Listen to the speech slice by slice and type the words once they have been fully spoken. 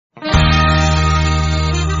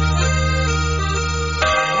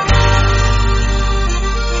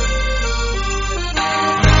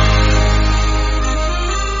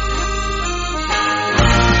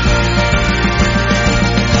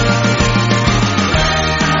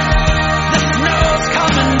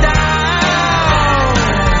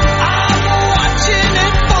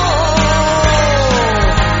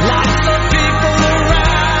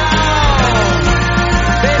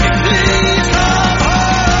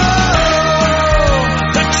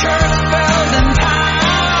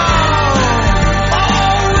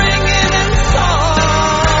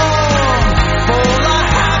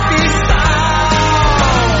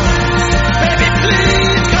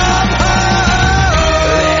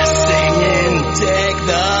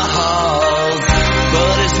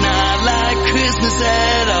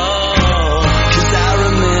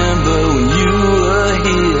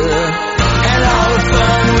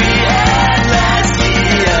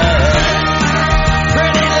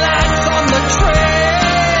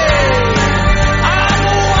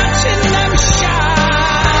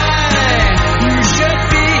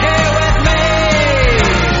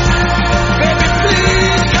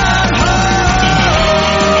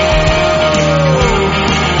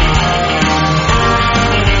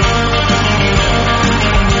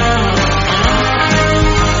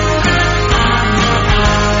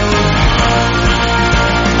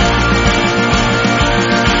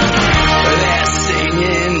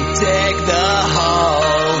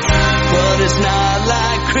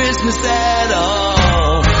Christmas at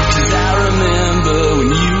all. 'Cause I remember when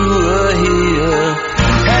you were here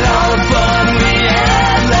and all the fun we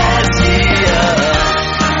had last year.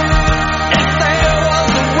 If there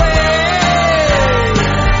was a way,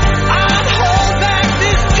 I'd hold back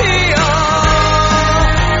this tear,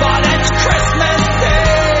 but it's Christmas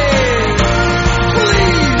Day.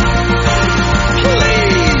 Please, please,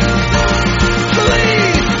 please,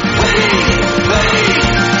 please, please,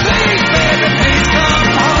 please, baby, please come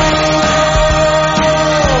home.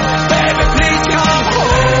 Baby, please come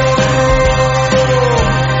home.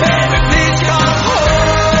 Baby, please come home.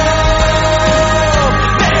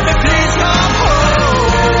 Baby, please come home.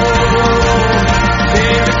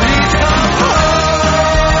 Baby, please come home.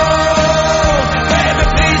 Baby,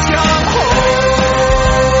 please come home.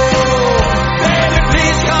 Baby,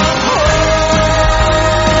 please come home. Baby, please come home.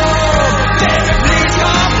 Baby, please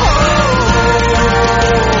come home.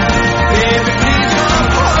 Baby, please come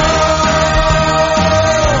home. Baby,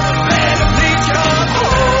 please come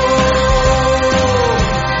home.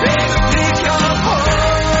 Baby, please come home.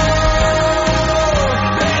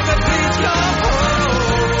 Baby, please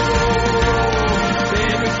come home.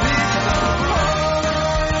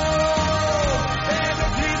 Baby,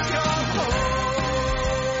 please come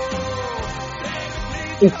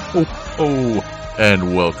home. Oh,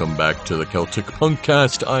 and welcome back to the Celtic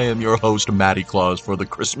Punkcast. I am your host, Matty Claus, for the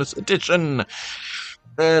Christmas edition.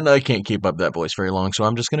 And I can't keep up that voice very long, so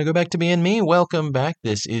I'm just going to go back to being me. Welcome back.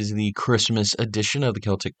 This is the Christmas edition of the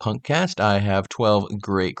Celtic Punkcast. I have 12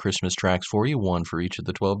 great Christmas tracks for you, one for each of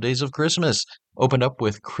the 12 days of Christmas. Opened up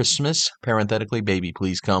with Christmas, parenthetically, Baby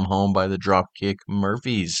Please Come Home by the Dropkick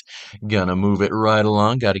Murphys. Gonna move it right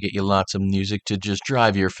along. Gotta get you lots of music to just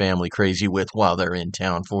drive your family crazy with while they're in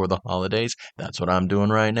town for the holidays. That's what I'm doing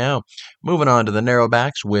right now. Moving on to the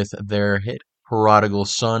NARROWBACKS with their hit, Prodigal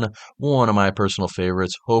Son, one of my personal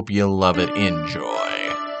favorites. Hope you love it. Enjoy.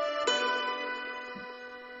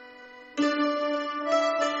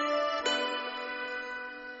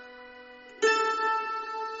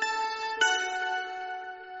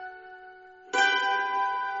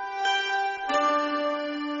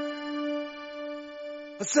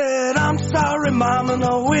 I said, I'm sorry, Mama,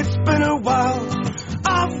 no, it's been a while.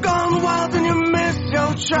 I've gone wild and you miss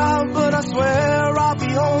your child, but I swear I'll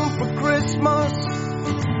be home for Christmas.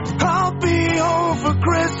 I'll be home for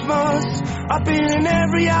Christmas. I've been in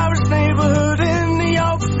every Irish neighborhood in New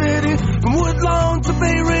York City, from Woodlawn to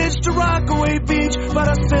Bay Ridge to Rockaway Beach, but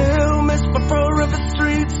I still miss my Pearl River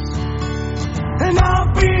streets. And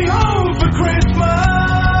I'll be home for Christmas.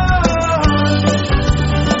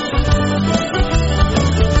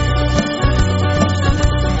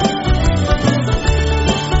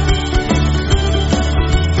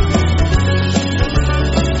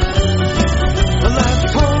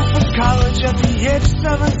 At the age of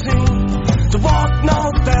 17, to walk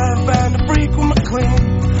North Ave and to freak with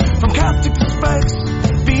McLean. From Celtic to Specs,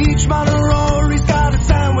 Beach, Monterey's got a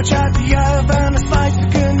sandwich at the Ave and a slice of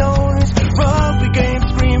cannolis. Rugby games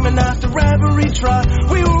screaming after every try.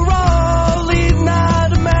 We were all eating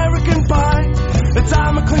that American pie. The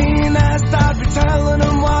time McLean asked, I'd be telling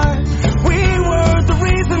him why. We were the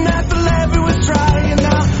reason that the levee was dry. And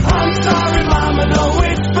now, I'm sorry, Mama, no,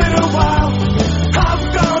 it's been a while. I've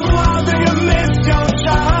gone wild and you missed your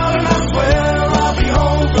child, and I swear I'll be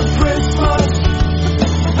home for Christmas.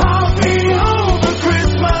 I'll be home for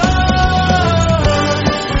Christmas.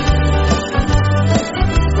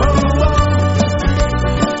 Whoa, whoa.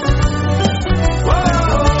 Whoa.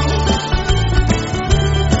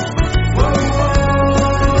 Whoa, whoa.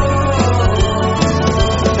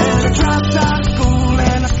 And I dropped out of school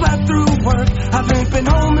and I slept through work. I haven't been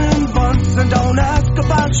home in months and don't ask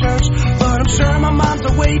about church, but I'm sure my mom's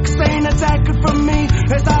awake, saying attacking from me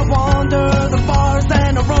as I wander the bars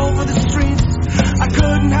and I rover the streets. I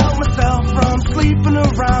couldn't help myself from sleeping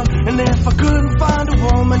around, and if I couldn't find a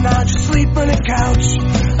woman, I'd just sleep on a couch.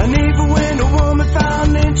 And even when a woman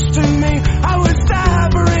found interest in me, I would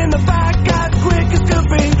stab her in the back as quick as could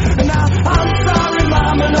be. And now, I'm sorry,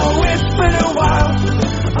 Mama, no, it's been a while.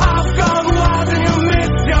 I've gone wild and you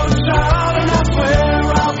missed your child, and I swear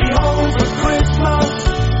I'll be home for Christmas.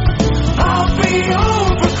 I'll be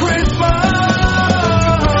home for Christmas.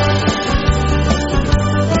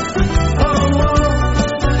 Oh, whoa.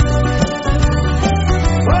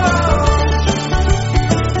 Whoa.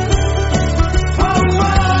 Oh,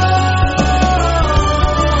 whoa.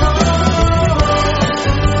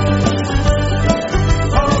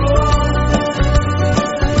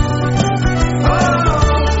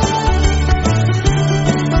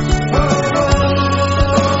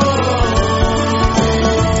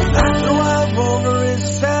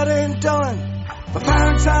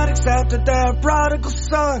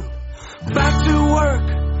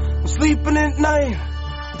 sleeping at night,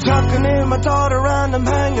 tucking in my daughter and I'm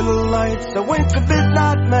hanging the lights. I went to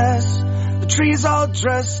midnight mass, the trees all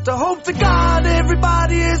dressed. I hope to God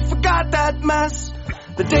everybody has forgot that mess.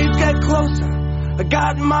 The days get closer, I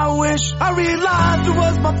got my wish. I realized it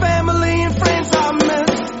was my family and friends I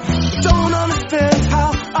missed. I don't understand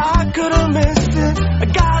how I could have missed it. I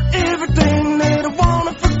got everything that I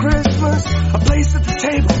wanted for Christmas. A place at the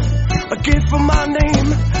table, a gift for my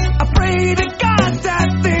name. I pray to God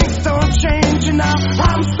that things don't change. And now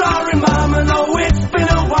I'm sorry, Mama, no, it's been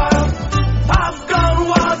a while. I've gone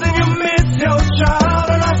wild and you miss your child.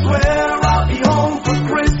 And I swear I'll be home for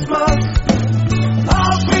Christmas.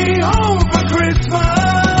 I'll be home for Christmas.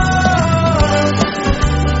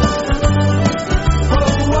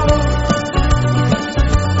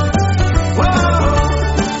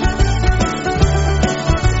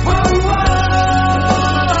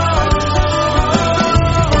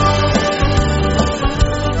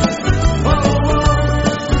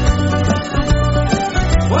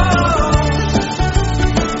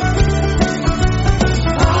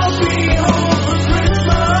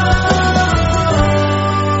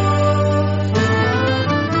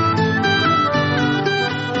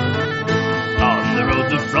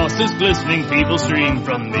 Glistening people stream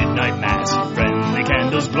from midnight mass. Friendly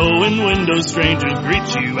candles glow in windows. Strangers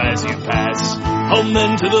greet you as you pass. Home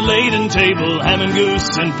then to the laden table. Ham and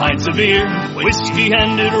goose and pints of beer. Whiskey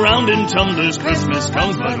handed around in tumblers. Christmas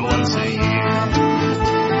comes but once a year.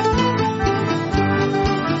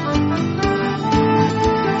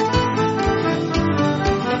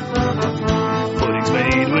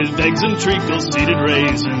 With eggs and treacle, seeded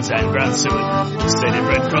raisins and ground suet, stated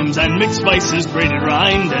breadcrumbs and mixed spices, grated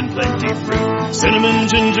rind and plenty fruit, cinnamon,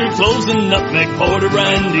 ginger, cloves and nutmeg, porter,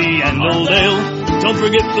 brandy and old ale. Don't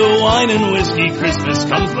forget the wine and whiskey, Christmas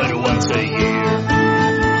comes but once a year.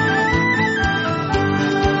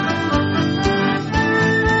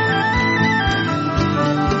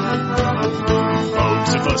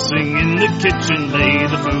 Folks are fussing in the kitchen, lay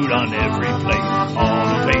the food on every plate.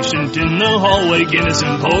 All impatient in the hallway, Guinness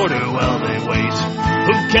and porter while they wait.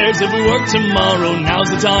 Who cares if we work tomorrow? Now's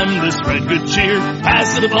the time to spread good cheer.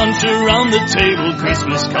 Pass it a bunch around the table.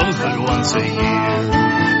 Christmas comes but once a year.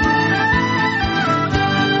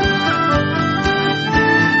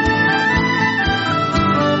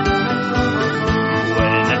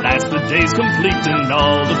 When at last the day's complete and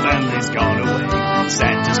all the family's gone away,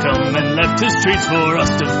 Santa's come and left his treats for us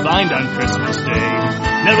to find on Christmas Day.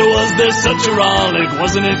 Never was there such a rollick,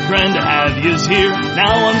 wasn't it grand to have yous here?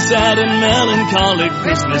 Now I'm sad and melancholic,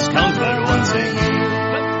 Christmas comes but once a year.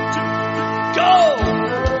 Go!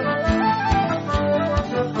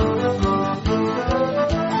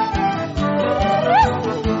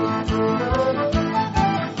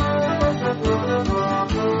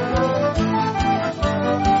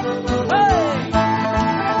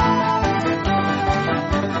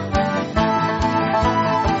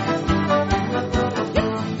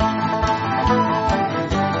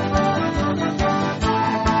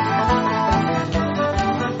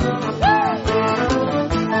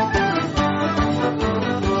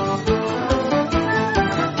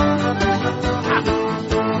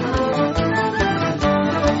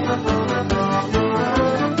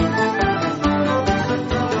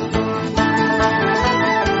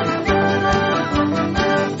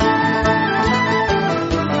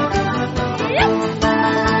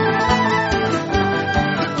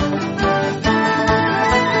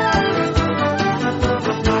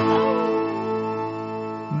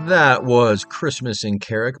 That was Christmas in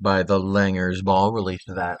Carrick by the LANGER'S BALL.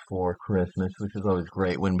 Released that for Christmas, which is always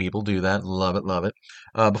great when people do that. Love it, love it.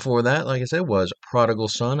 Before that, like I said, was Prodigal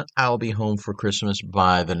Son, I'll Be Home for Christmas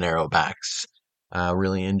by the NARROWBACKS.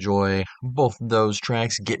 Really enjoy both those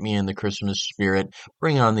tracks. Get me in the Christmas spirit.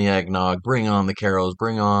 Bring on the eggnog. Bring on the carols.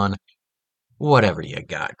 Bring on whatever you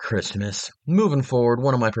got, Christmas. Moving forward,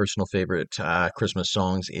 one of my personal favorite Christmas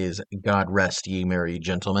songs is God Rest Ye Merry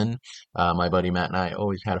Gentlemen. My buddy Matt and I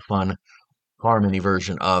always had a fun harmony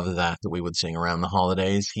version of that we would sing around the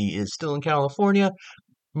holidays. He is still in California,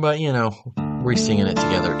 but, you know, we're singing it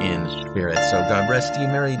together in spirit. So God Rest Ye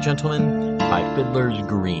Merry Gentlemen by FIDDLER'S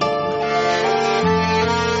GREEN.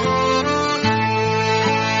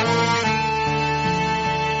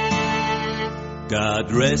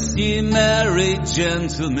 God rest ye merry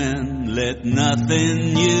gentlemen, let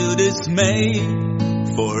nothing you dismay,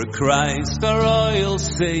 for Christ our royal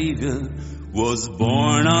Savior was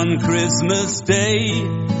born on Christmas Day,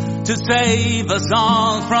 to save us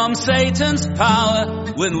all from Satan's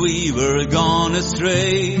power when we were gone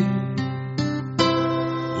astray.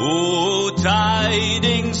 Oh,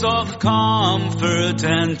 tidings of comfort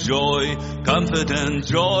and joy, comfort and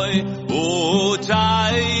joy. Oh,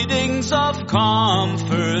 tidings of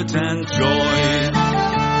comfort and joy.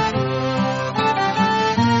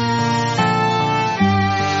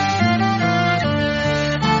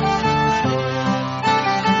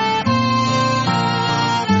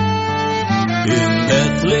 In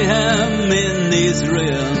Bethlehem in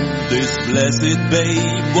Israel, this blessed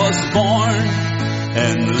babe was born,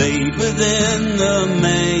 and laid within the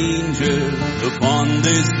manger upon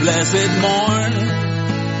this blessed morn,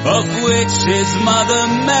 of which his mother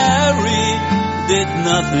Mary did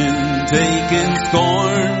nothing take in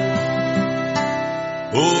scorn.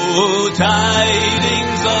 Oh,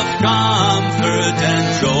 tidings of comfort and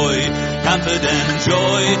joy, comfort and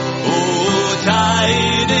joy. Oh,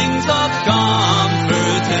 tidings of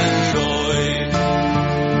comfort and joy.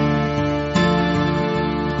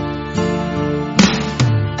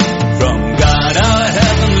 From God our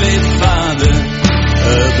Heavenly Father,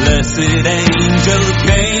 a blessed angel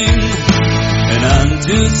came, and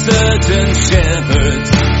unto certain shepherds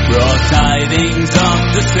brought tidings of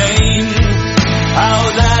the same, how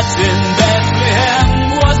that in Bethlehem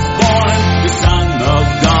was born the Son of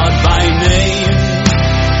God by name.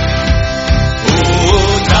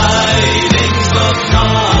 Oh, tidings of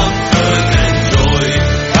comfort and joy,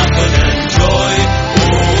 comfort and joy.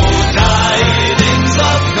 Oh, tidings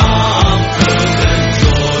of comfort and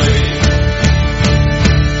joy.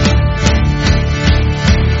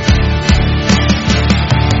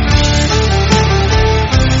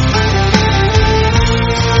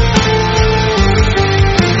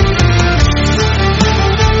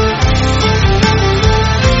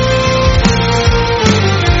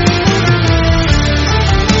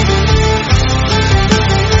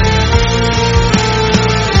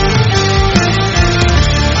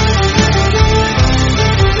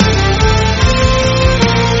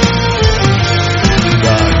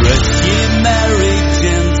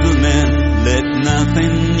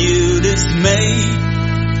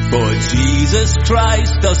 Jesus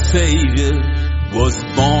Christ our Savior was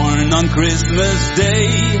born on Christmas Day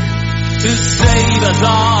to save us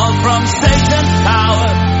all from Satan's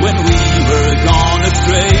power when we were gone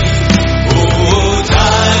astray. Oh,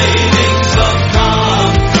 tidings of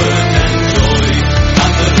comfort and joy,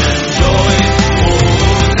 comfort and joy.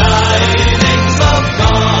 Oh, tidings of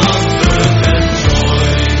comfort and joy.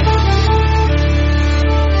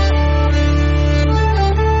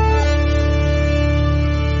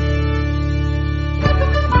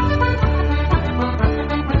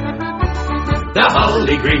 The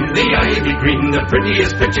holly green, the ivy green, the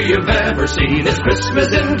prettiest picture you've ever seen. It's Christmas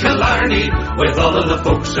in Killarney with all of the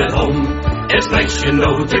folks at home. It's nice, you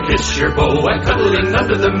know, to kiss your beau and cuddling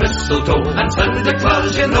under the mistletoe. And Santa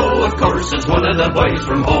Claus, you know, of course, is one of the boys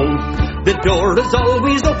from home. The door is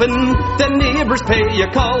always open, the neighbours pay a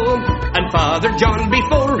call, and Father John,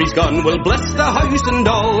 before he's gone, will bless the house and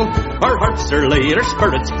all. Our hearts are light, our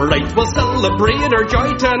spirits bright, we'll celebrate our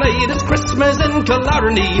joy tonight. It's Christmas in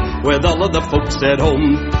Killarney with all of the folks at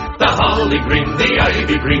home. The holly green, the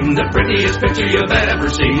ivy green, the prettiest picture you've ever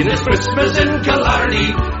seen. It's Christmas in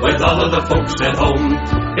Killarney with all of the folks at home.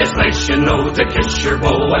 It's nice, you know, to kiss your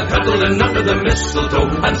beau and cuddling under the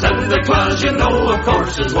mistletoe. And Santa Claus, you know, of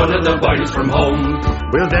course, is one of the boys from home.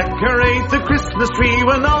 We'll decorate the Christmas tree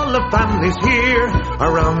when all the family's here.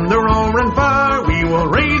 Around the roaring fire we will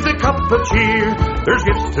raise a cup of cheer. There's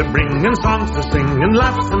gifts to bring and songs to sing and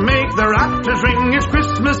laughs to make the rafters ring. It's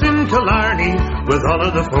Christmas in Killarney with all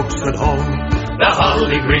of the folks at home. The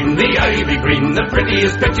holly green, the ivy green, the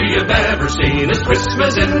prettiest picture you've ever seen. It's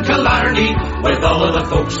Christmas in Killarney with all of the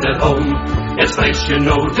folks at home. It's nice, you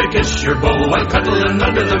know, to kiss your beau while cuddling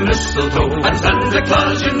under the mistletoe. And Santa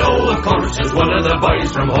Claus, you know, of course, is one of the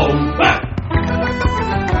boys from home.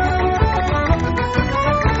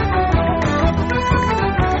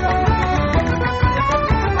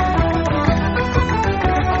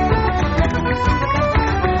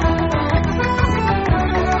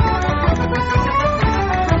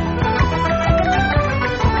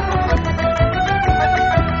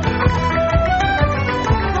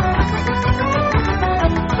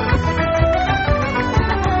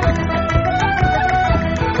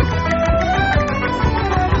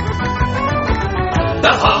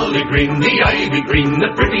 Green, the ivy green,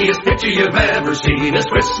 the prettiest picture you've ever seen. It's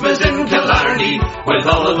Christmas in Killarney with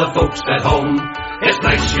all of the folks at home. It's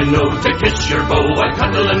nice, you know, to kiss your beau while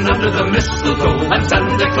cuddling under the mistletoe. And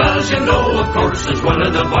Santa Claus, you know, of course, is one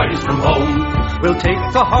of the boys from home. We'll take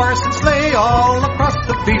the horse and sleigh all across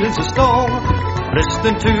the fields of snow,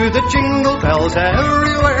 listening to the jingle bells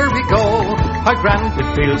everywhere we go. how grand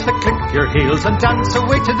it feels to click your heels and dance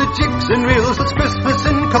away to the jigs and reels. It's Christmas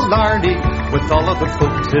in Killarney with all of the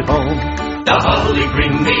folks at home. The holly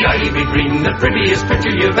green, the ivy green, the prettiest picture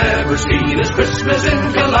you've ever seen is Christmas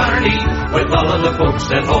in Killarney with all of the folks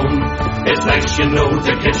at home. It's nice, you know,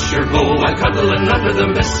 to kiss your beau and cuddling under the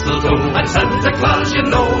mistletoe. And Santa Claus, you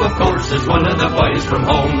know, of course, is one of the boys from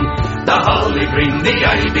home. The holly green, the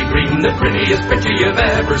ivy green, the prettiest picture you've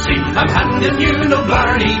ever seen. I'm handing you no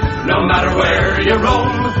blarney, no matter where you roam.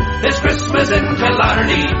 It's Christmas in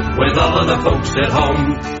Killarney with all of the folks at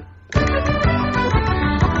home.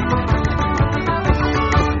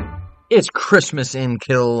 It's Christmas in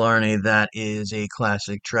Killarney. That is a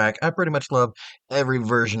classic track. I pretty much love every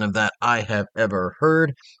version of that I have ever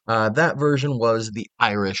heard. That version was the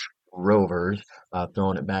Irish Rovers,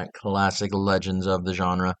 throwing it back, classic legends of the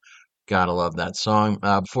genre. Gotta love that song.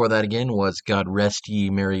 Before that again was God Rest Ye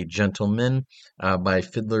Merry Gentlemen by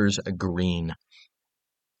Fiddler's Green.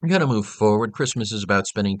 I'm gonna move forward. Christmas is about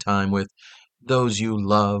spending time with those you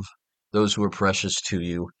love, those who are precious to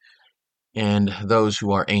you, and those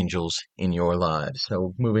who are angels in your lives.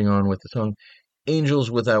 So moving on with the song Angels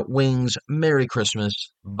Without Wings, Merry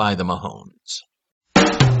Christmas by the Mahones.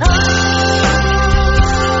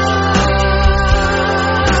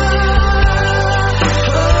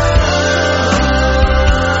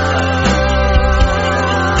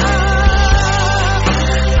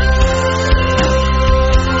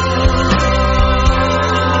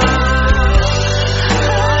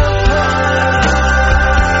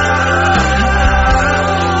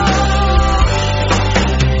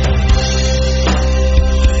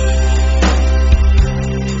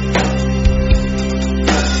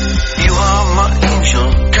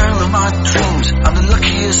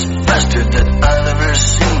 Bastard that I've ever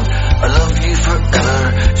seen. I love you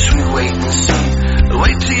forever, so we wait and see.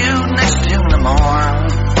 Wait till you next in the morn.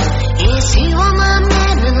 Yes, you are my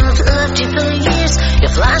man and I've loved you for years. You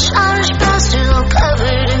flash Irish bastard all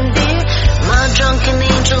covered in beer. My drunken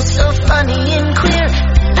angel so funny and queer.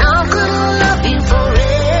 Now I'm gonna love you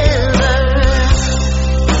forever.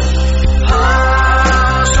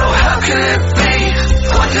 Oh, so how can it be?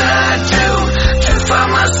 What did I do to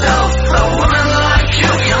find myself a woman like you?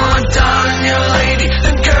 You're my darling, you're lady,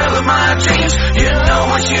 the girl of my dreams. You know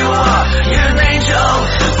what you are, you're an angel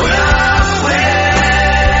without wings.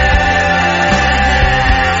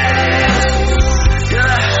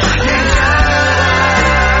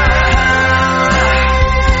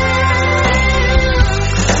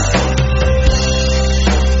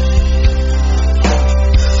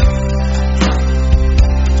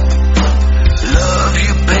 Love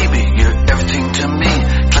you, baby, you're everything to me.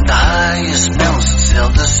 Climb the highest mountains, sail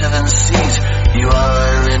the seven seas. You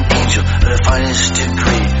are an angel of the finest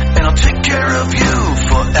degree, and I'll take care of you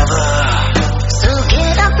forever. So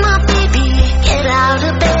get up, my baby, get out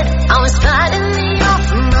of bed. I was fighting me off,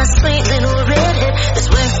 my sweet little redhead. There's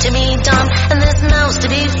work to be done, and there's mouths to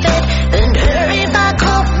be fed. And hurry back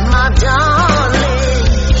home, my darling.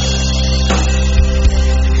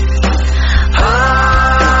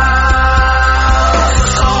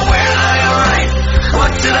 So where did I write?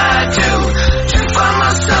 What did I do to find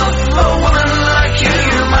myself a woman like you?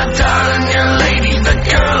 You're my darling, you're lady, the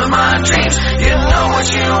girl of my dreams. You know what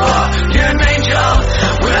you are, you're an angel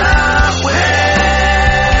without wings.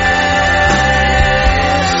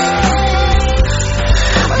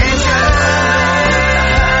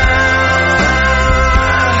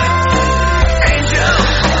 Angel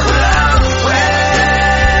without wings.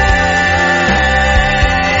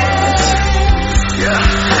 Yeah,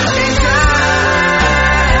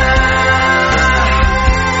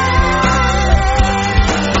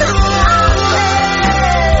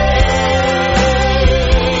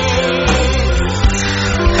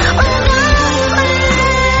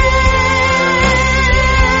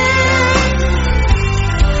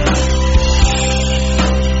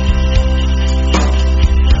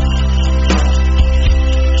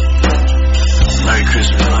 Merry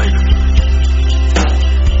Christmas, baby.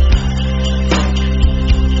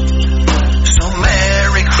 So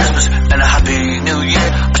Merry Christmas and a Happy New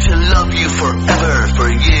Year. I shall love you forever for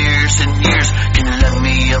years and years. Can you lend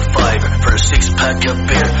me a fiver for a 6-pack of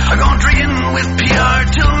beer? I'm going drinking with PR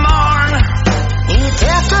till morn. You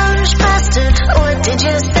deaf Irish bastard, what did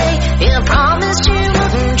you say? You promised you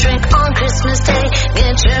wouldn't drink on Christmas Day.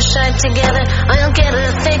 Get your shit together, I'll get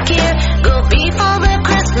a thick ear. Go be Father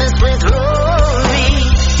Christmas with Rory.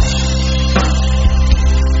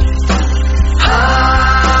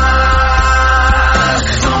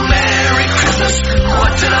 So Merry Christmas,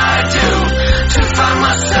 what did I do to find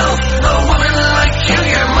myself a woman like you?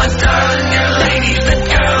 You're my darling, you're lady, the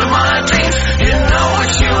girl of my dreams. You know what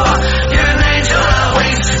you are, you're an angel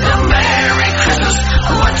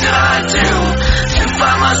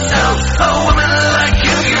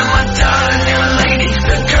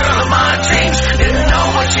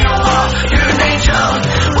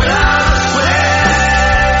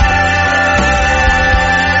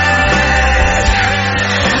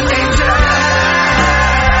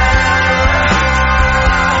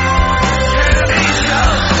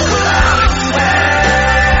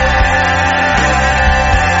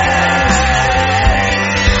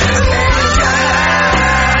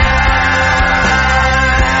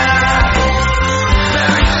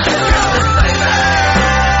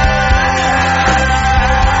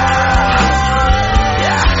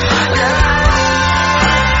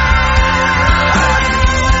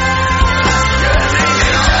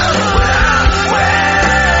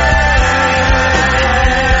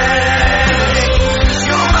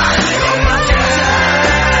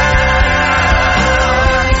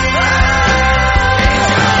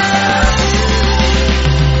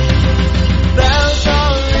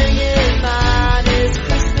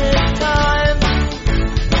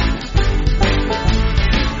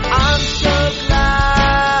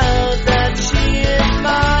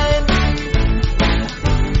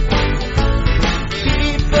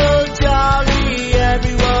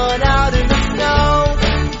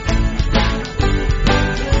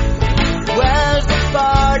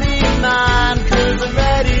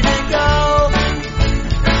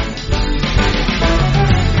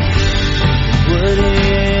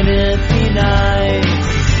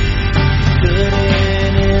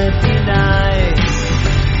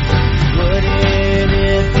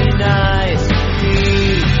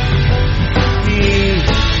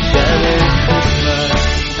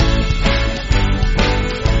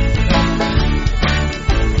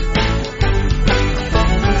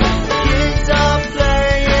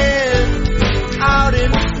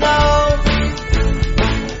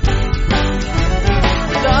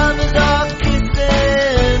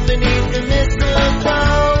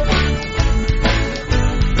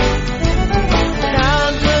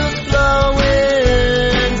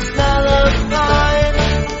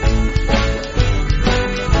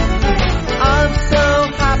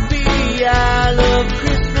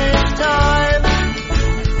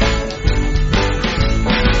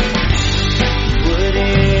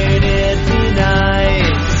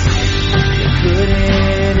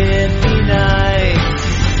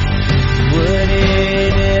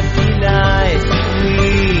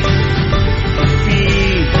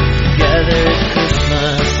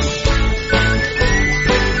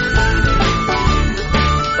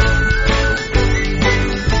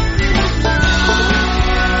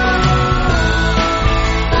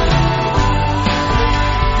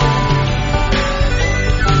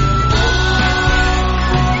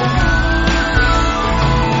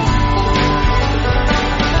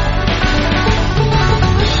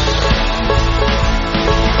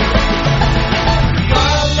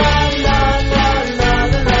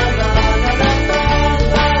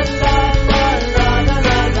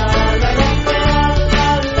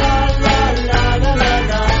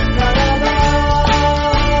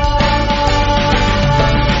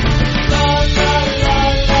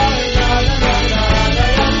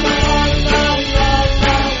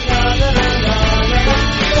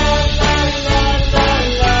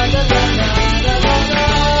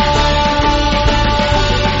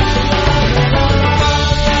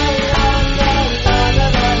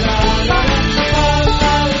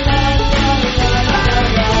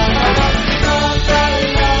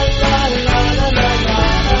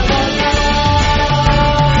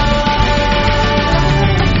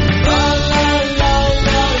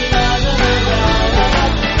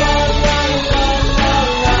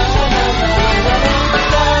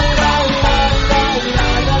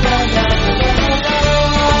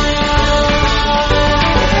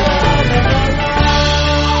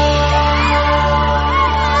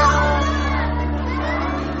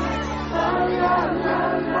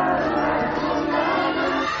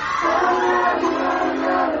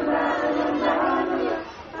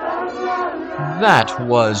That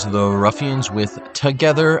was the Ruffians with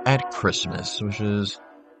Together at Christmas, which is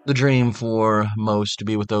the dream for most, to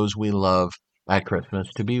be with those we love at Christmas,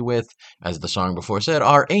 to be with, as the song before said,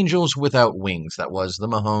 our angels without wings. That was the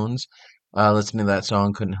Mahones. Listening to that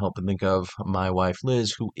song, couldn't help but think of my wife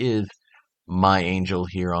Liz, who is my angel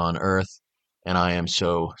here on earth, and I am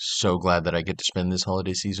so glad that I get to spend this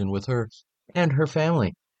holiday season with her and her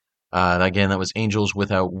family. Again, that was Angels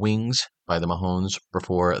Without Wings by the Mahones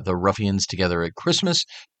before the Ruffians Together at Christmas.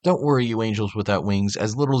 Don't worry, you angels without wings,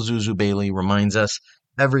 as little Zuzu Bailey reminds us,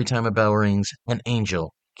 every time a bell rings, an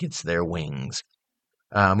angel gets their wings.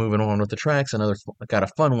 Moving on with the tracks, got a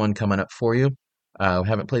fun one coming up for you. We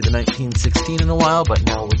haven't played the 1916 in a while, but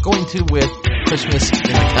now we're going to with Christmas in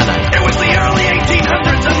the Canal. It was the early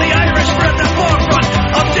 1800s and the Irish were at the forefront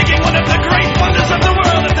of digging one of the great wonders of the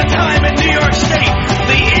world at the time in New York State,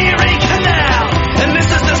 the Erie Canal. And this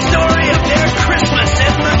is the story of their Christmas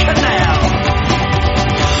in the Canal.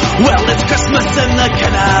 Well, it's Christmas in the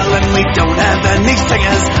Canal and we don't have any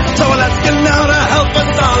singers, so we'll ask Canal to help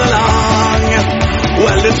us all along.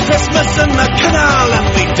 Well, it's Christmas in the Canal and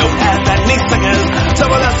we don't have any singers, so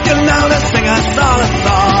we'll ask Canal to sing us all a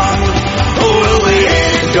song. Will we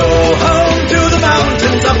go home to the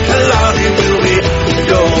mountains of Killarney? Will we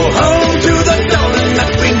go home to the Dublin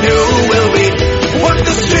that we knew? Will we walk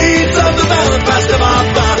the streets of the Belfast of our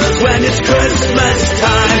fathers when it's Christmas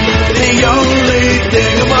time? The only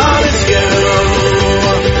thing I want is you.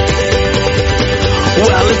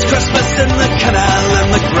 Well, it's Christmas in the Canal and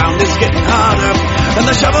the ground is getting harder and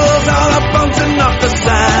the shovels are bouncing off the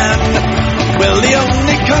sand. Well, the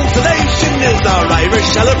only consolation is our Irish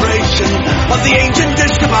celebration of the ancient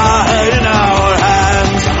dish kebab in our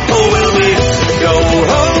hands. Oh, will we go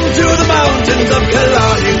home to the mountains of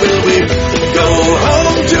Killarney? Will we go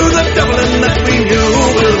home to the Dublin that we knew?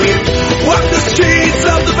 Will we walk the streets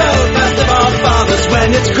of the Belfast of our fathers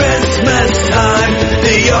when it's Christmas time?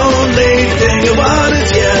 The only thing I want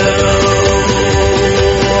is you.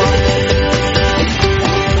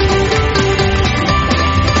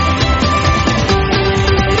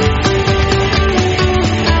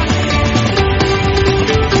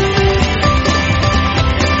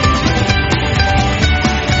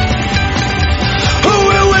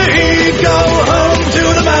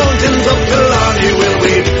 Mountains of Killarney, will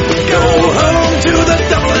we go home to the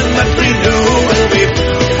Dublin that we knew? Will we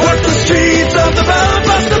walk the streets of the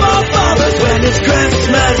Belfast of our fathers when it's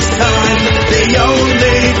Christmas time? The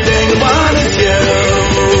only thing I want is you.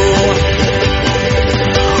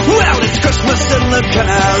 Well, it's Christmas in the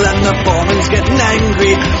Canal and the foreman's getting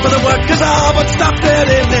angry, but the workers all but stopped it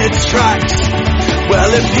in its tracks.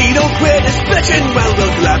 Well, if he don't quit his bitching, well,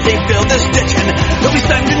 we'll gladly fill this ditching. He'll be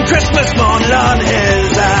spending Christmas morning on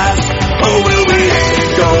his ass. Oh, will we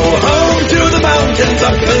go home to the mountains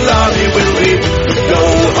of Killarney? Will we go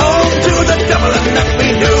home to the Dublin that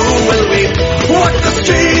we knew? Will we walk the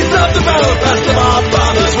streets of the Belfast of our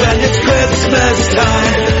fathers when it's Christmas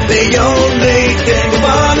time? The only thing I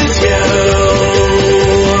want is you.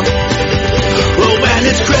 Well, when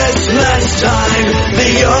it's Christmas time,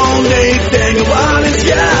 the only thing I want is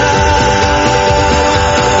you.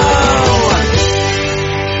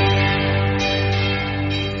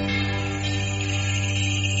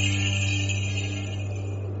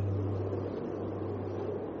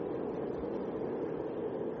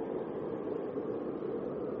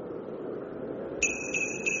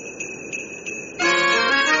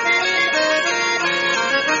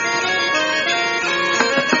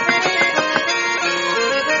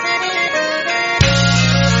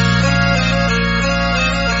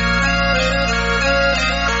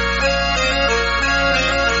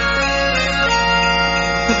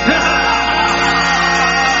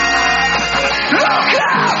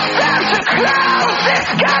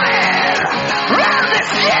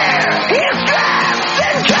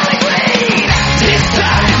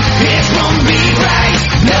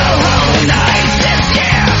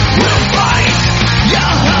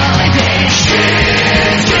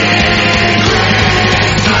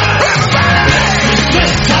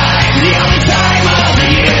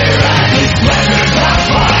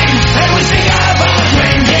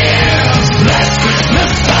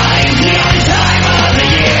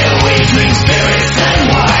 Spirits and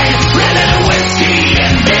wine, red and whiskey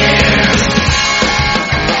and beer.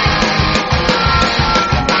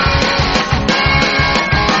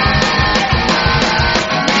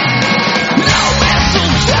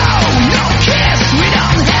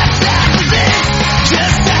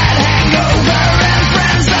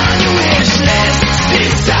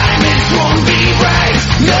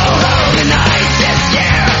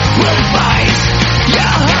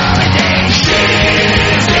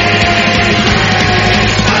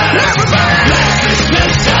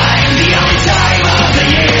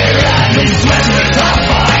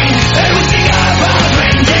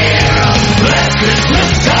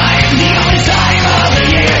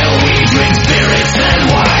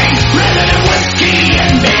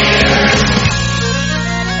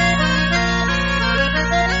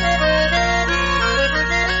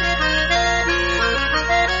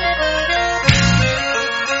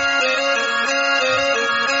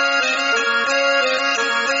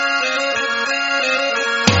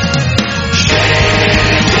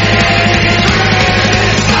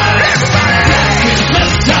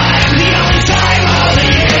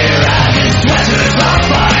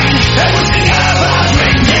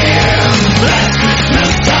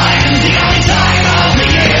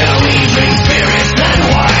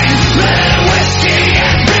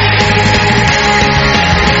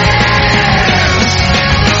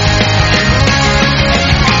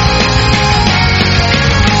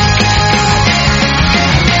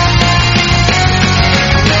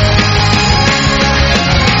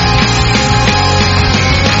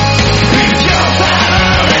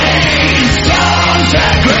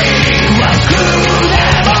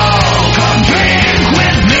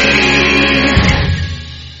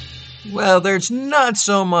 Well, there's not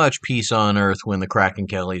so much peace on earth when the KRAKIN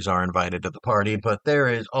Kellys are invited to the party, but there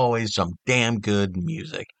is always some damn good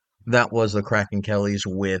music. That was the KRAKIN Kellys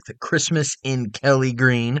with Christmas in Kelly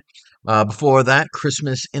Green. Before that,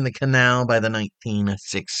 Christmas in the Canal by the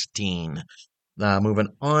 1916. Moving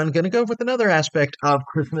on, gonna go with another aspect of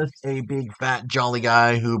Christmas, a big fat jolly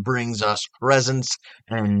guy who brings us presents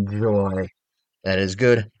and joy. That is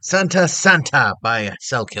good. Santa Santa by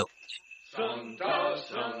CELKILT. Santa,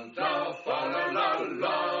 Santa, fa la la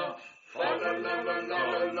la, fa la la la la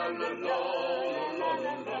la la la,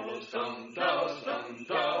 Santa,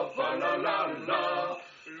 Santa, fa la la la,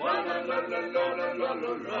 fa la la la la la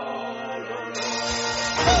la la.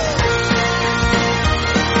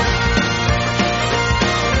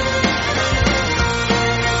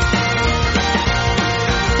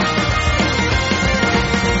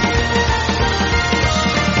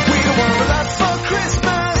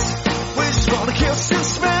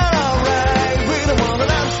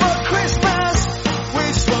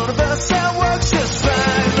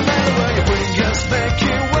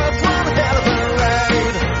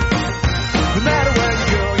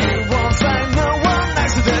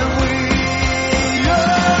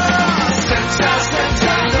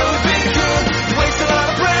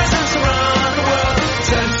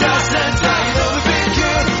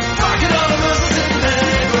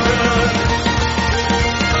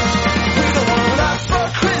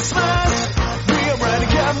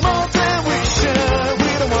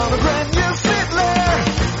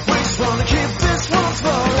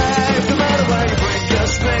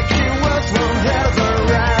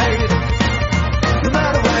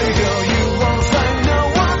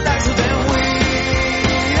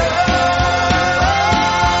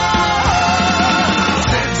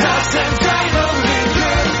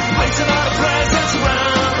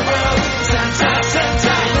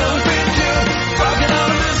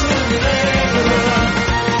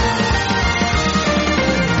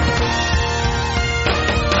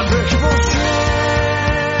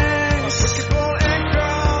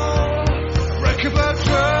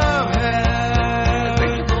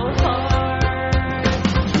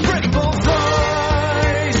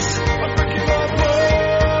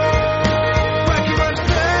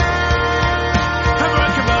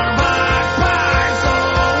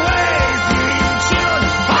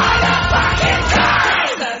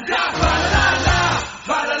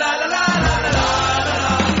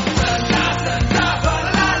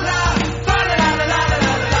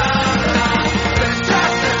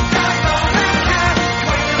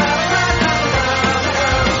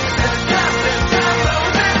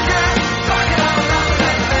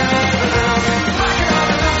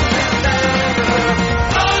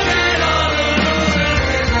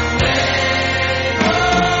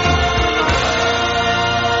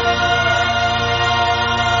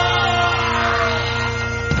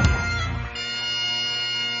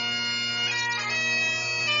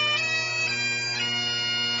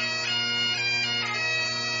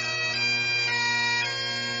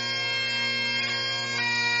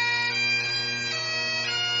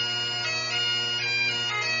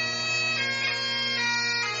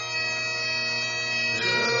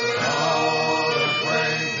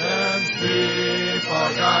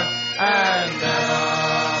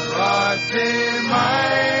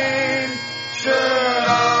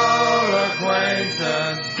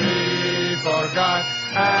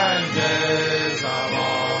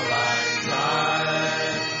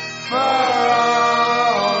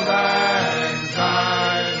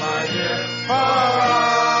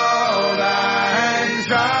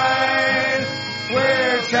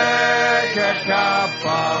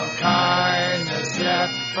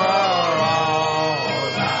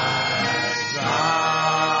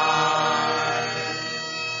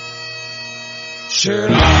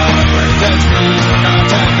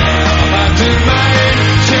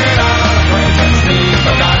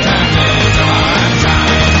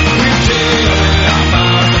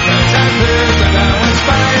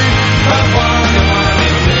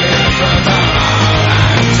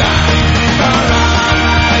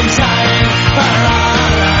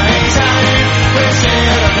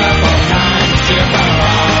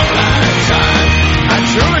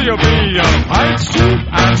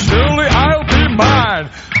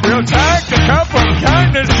 We'll take a cup of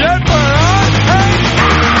kindness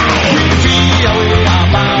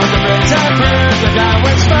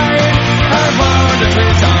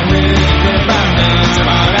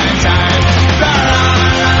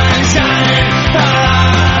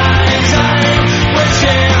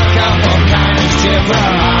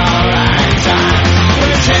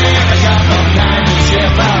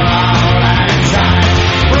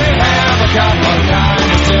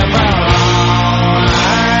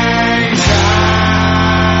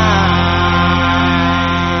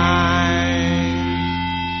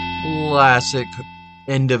classic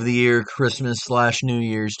end of the year Christmas / New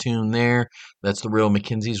Year's tune there. That's the Real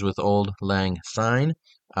McKenzies with Auld Lang Syne.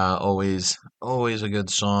 Always a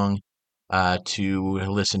good song to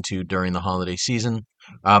listen to during the holiday season.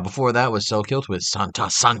 Before that was CELKILT with Santa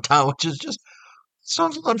Santa, which is just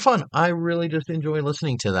sounds a lot of fun. I really just enjoy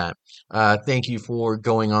listening to that. Thank you for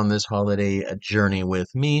going on this holiday journey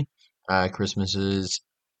with me. Christmas is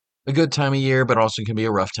a good time of year, but also can be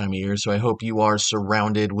a rough time of year. So I hope you are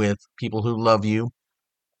surrounded with people who love you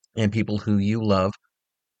and people who you love.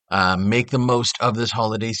 Make the most of this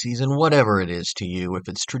holiday season, whatever it is to you. If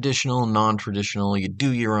it's traditional, non-traditional, you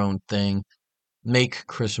do your own thing. Make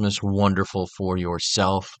Christmas wonderful for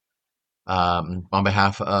yourself. On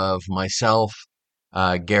behalf of myself,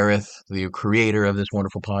 Gareth, the creator of this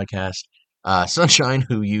wonderful podcast, Sunshine,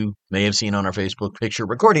 who you may have seen on our Facebook picture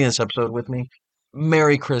recording this episode with me.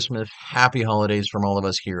 Merry Christmas, happy holidays from all of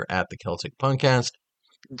us here at the Celtic Punkcast.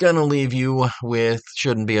 Gonna leave you with,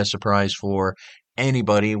 shouldn't be a surprise for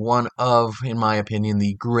anybody, one of, in my opinion,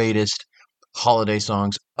 the greatest holiday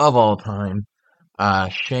songs of all time,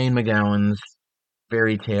 Shane MacGowan's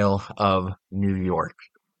Fairytale of New York.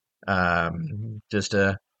 Just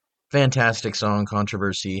a fantastic song,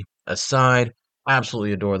 controversy aside.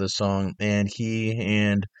 Absolutely adore this song, and he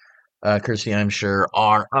and Kirsty, I'm sure,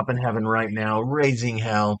 are up in heaven right now, raising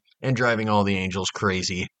hell and driving all the angels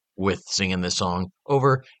crazy with singing this song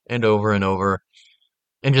over and over and over.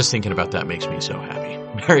 And just thinking about that makes me so happy.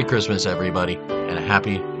 Merry Christmas, everybody, and a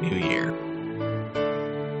Happy New Year.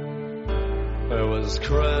 It was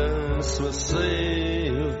Christmas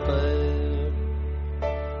Eve, babe,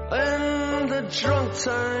 in the drunk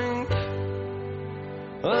tank,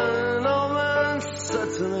 an old man said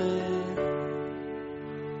to me,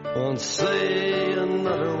 won't see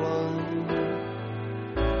another one.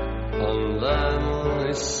 And then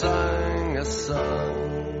he sang a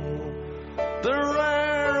song, the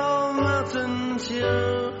rare old mountain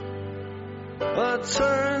dew. I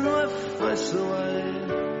turned my face away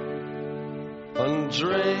and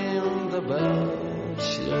dreamed about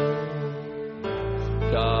you.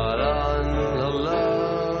 Got on a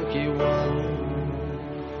lucky one,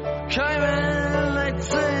 came in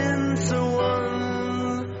 18 to 1.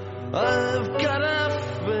 I've got a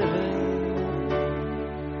feeling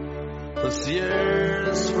this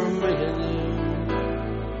year's for me and you.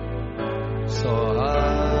 So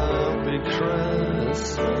happy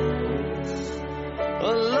Christmas,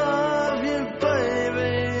 I love you,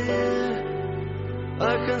 baby. I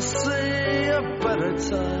can see a better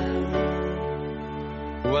time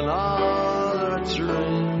when all our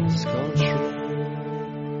dreams come true.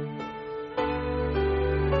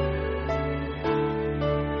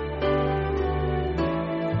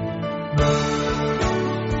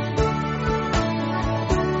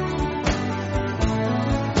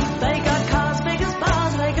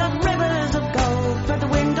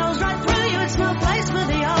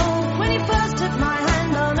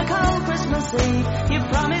 You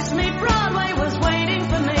promised me Broadway was waiting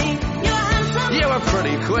for me. You were handsome. You were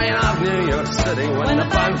pretty queen of New York City. When the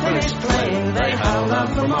band finished playing, they held out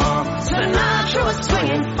for more. Sinatra was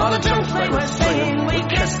swinging, all the drunks they were singing. We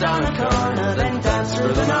kissed on the corner, then danced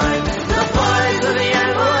through the night. The boys of the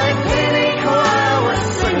NYPD choir were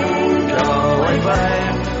singing, "Go away,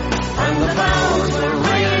 babe," and the bells were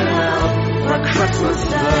ringing out for Christmas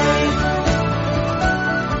Day.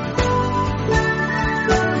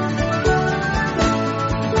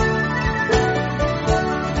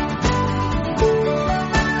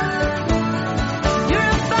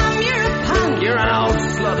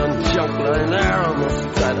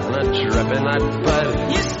 Dripping that bed.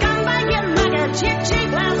 You scumbag, you maggot, cheap,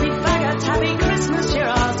 lousy faggot. Happy Christmas, you're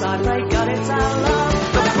ours. I pray God it's our love.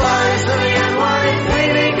 The boys of the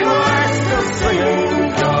NYPD choir still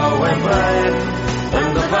singing, "Go away, babe," and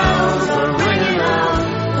the bells are ringing out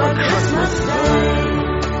for Christmas Day.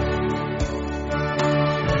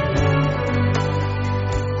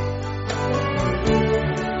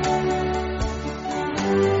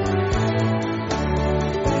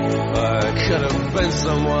 I could have been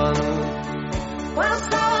someone. Well,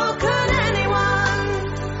 so could anyone.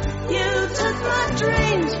 You took my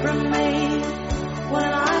dreams from me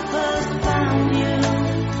when I first found you.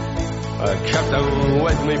 I kept them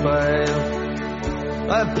with me,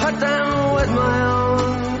 babe. I put them with my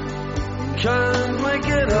own. Can't make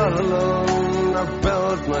it all alone. I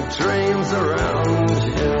built my dreams around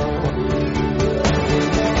you.